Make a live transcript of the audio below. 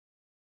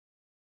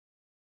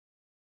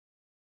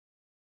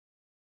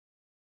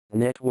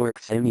Network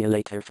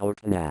Simulator for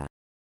CCNA.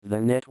 The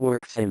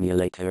Network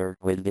Simulator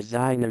with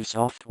Designer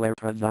software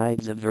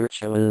provides a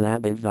virtual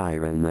lab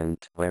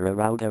environment where a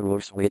router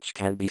or switch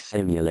can be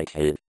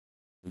simulated.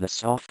 The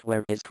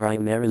software is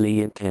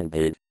primarily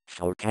intended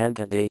for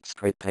candidates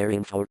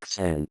preparing for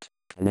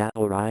CCNA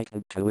or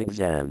writing 2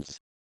 exams.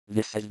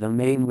 This is the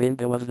main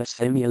window of the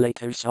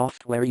simulator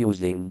software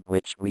using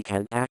which we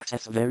can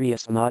access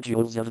various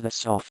modules of the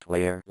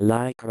software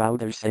like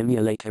Router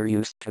Simulator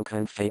used to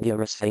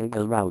configure a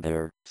single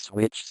router,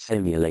 Switch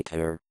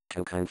Simulator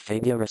to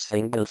configure a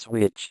single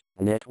switch,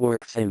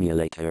 Network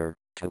Simulator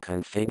to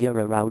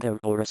configure a router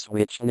or a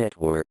switch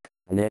network,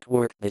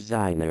 Network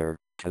Designer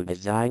to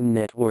design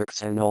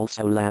networks, and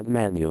also lab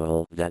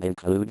manual that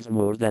includes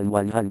more than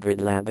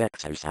 100 lab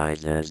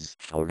exercises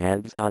for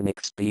hands-on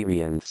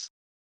experience.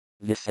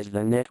 This is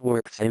the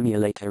Network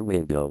Simulator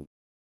window.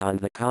 On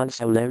the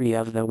console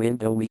area of the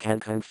window we can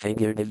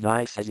configure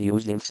devices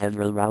using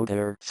several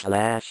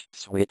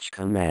router/switch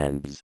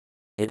commands.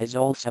 It is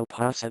also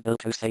possible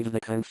to save the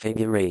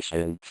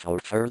configuration for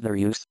further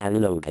use and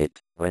load it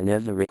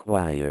whenever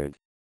required.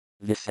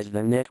 This is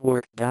the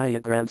network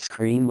diagram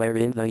screen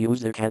wherein the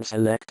user can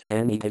select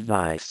any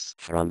device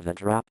from the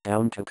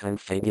drop-down to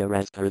configure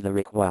as per the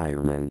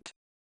requirement.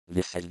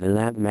 This is the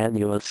lab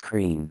manual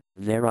screen.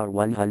 There are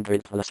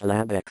 100 plus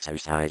lab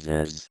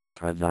exercises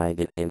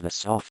provided in the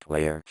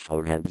software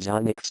for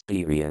hands-on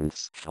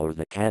experience for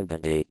the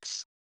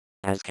candidates.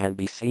 As can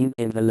be seen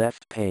in the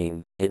left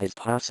pane, it is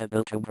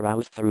possible to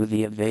browse through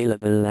the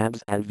available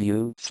labs and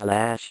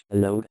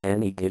view/load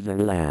any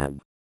given lab.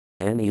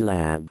 Any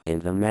lab in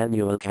the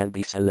manual can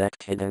be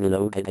selected and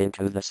loaded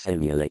into the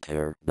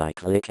simulator by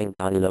clicking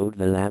on Load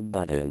the Lab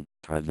button,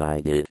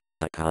 provided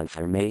a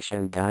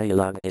confirmation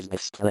dialog is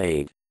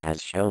displayed,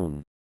 as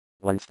shown.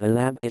 Once the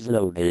lab is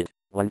loaded,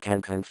 one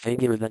can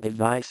configure the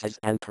devices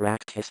and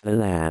practice the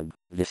lab.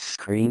 This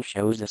screen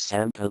shows a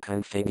sample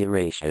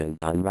configuration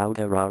on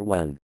router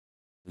R1.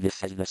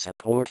 This is the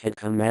supported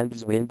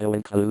commands window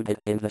included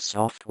in the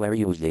software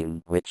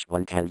using which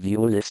one can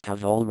view a list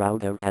of all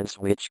router and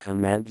switch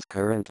commands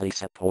currently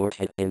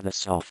supported in the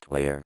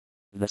software.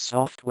 The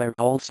software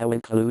also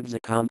includes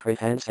a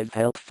comprehensive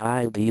help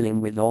file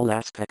dealing with all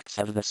aspects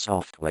of the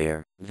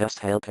software, thus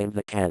helping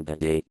the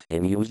candidate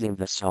in using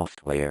the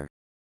software.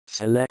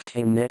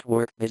 Selecting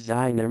Network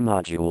Designer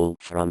module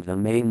from the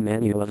main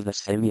menu of the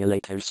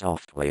simulator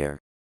software.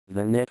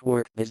 The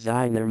Network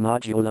Designer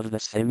module of the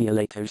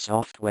simulator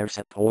software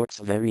supports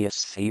various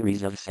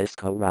series of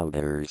Cisco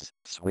routers,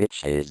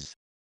 switches.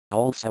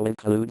 Also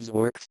includes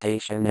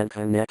workstation and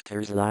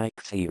connectors like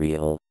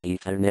serial,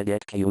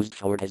 Ethernet used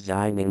for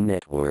designing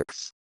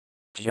networks.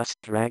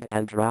 Just drag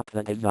and drop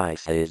the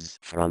devices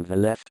from the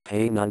left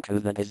pane onto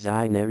the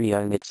design area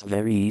and it's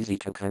very easy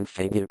to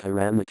configure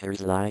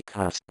parameters like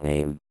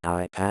hostname,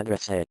 IP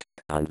address, etc.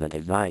 on the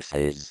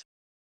devices.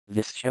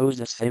 This shows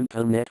a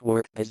simple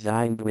network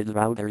designed with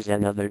routers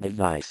and other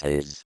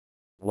devices.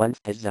 Once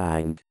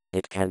designed,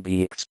 it can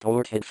be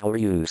exported for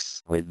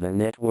use with the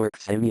Network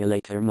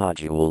Simulator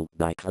module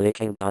by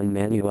clicking on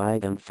Menu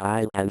Item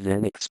File and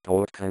then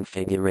Export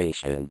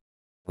Configuration.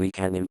 We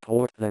can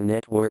import the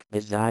network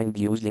designed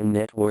using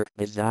Network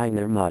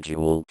Designer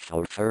module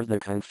for further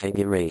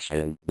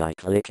configuration by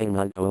clicking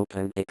on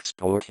Open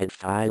Exported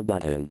File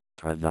button,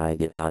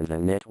 provided on the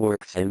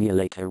Network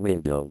Simulator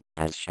window,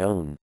 as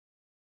shown.